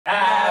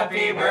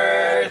Happy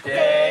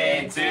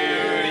birthday to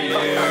you.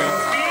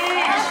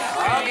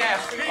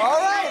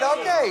 All right,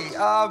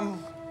 okay.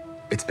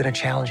 It's been a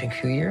challenging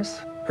few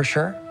years, for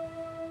sure.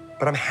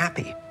 But I'm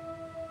happy.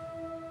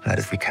 That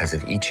is because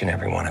of each and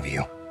every one of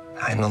you.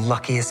 I'm the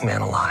luckiest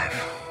man alive.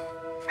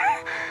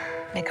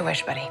 Make a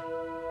wish, buddy.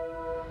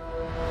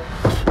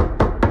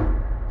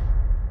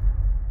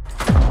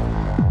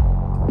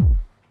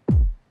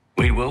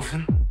 Wade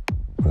Wilson?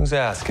 Who's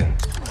asking?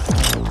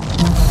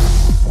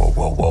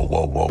 Whoa, whoa,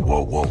 whoa, whoa,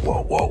 whoa, whoa, whoa,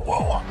 whoa,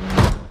 whoa, whoa.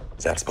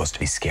 Is that supposed to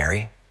be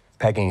scary?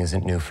 Pegging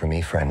isn't new for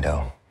me,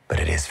 friendo, but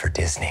it is for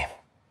Disney.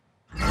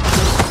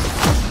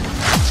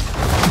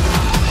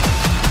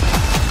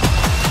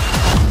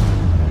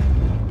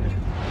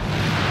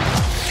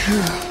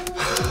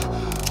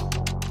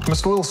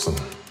 Mr. Wilson,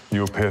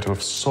 you appear to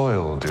have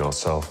soiled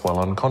yourself while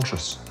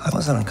unconscious. I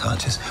wasn't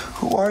unconscious.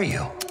 Who are you?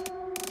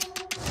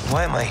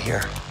 Why am I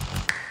here?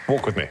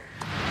 Walk with me.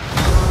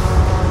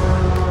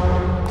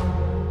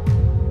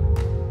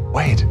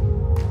 Wade,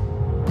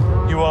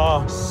 you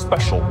are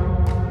special.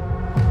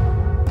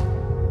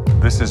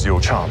 This is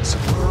your chance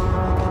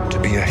to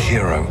be a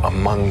hero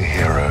among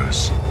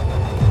heroes.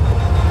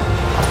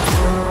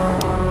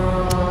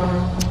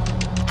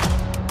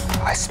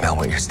 I smell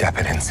what you're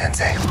stepping in,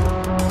 Sensei.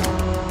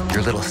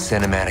 Your little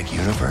cinematic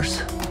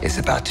universe is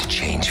about to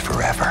change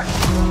forever.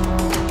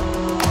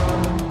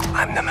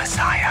 I'm the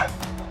Messiah.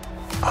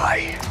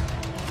 I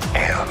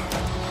am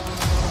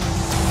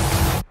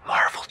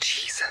Marvel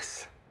Jesus.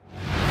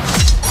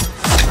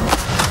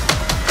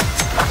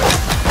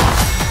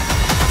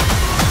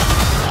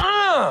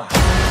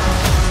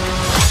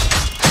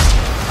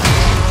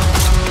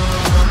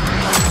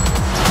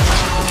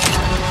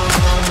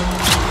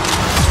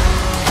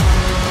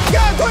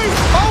 God, please!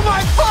 Oh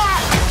my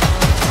fuck!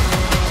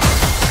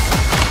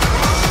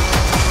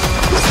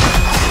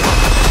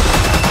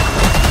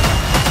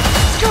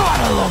 God,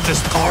 I love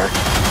this part.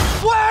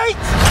 Wait!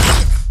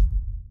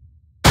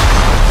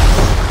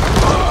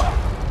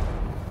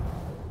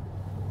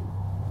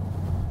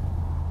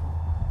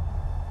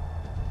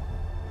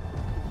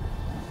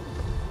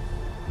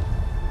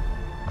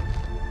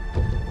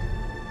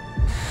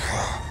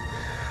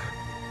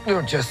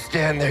 Don't just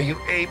stand there, you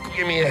ape.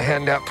 Give me a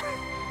hand up.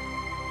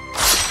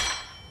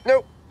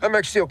 Nope, I'm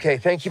actually okay.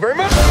 Thank you very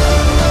much.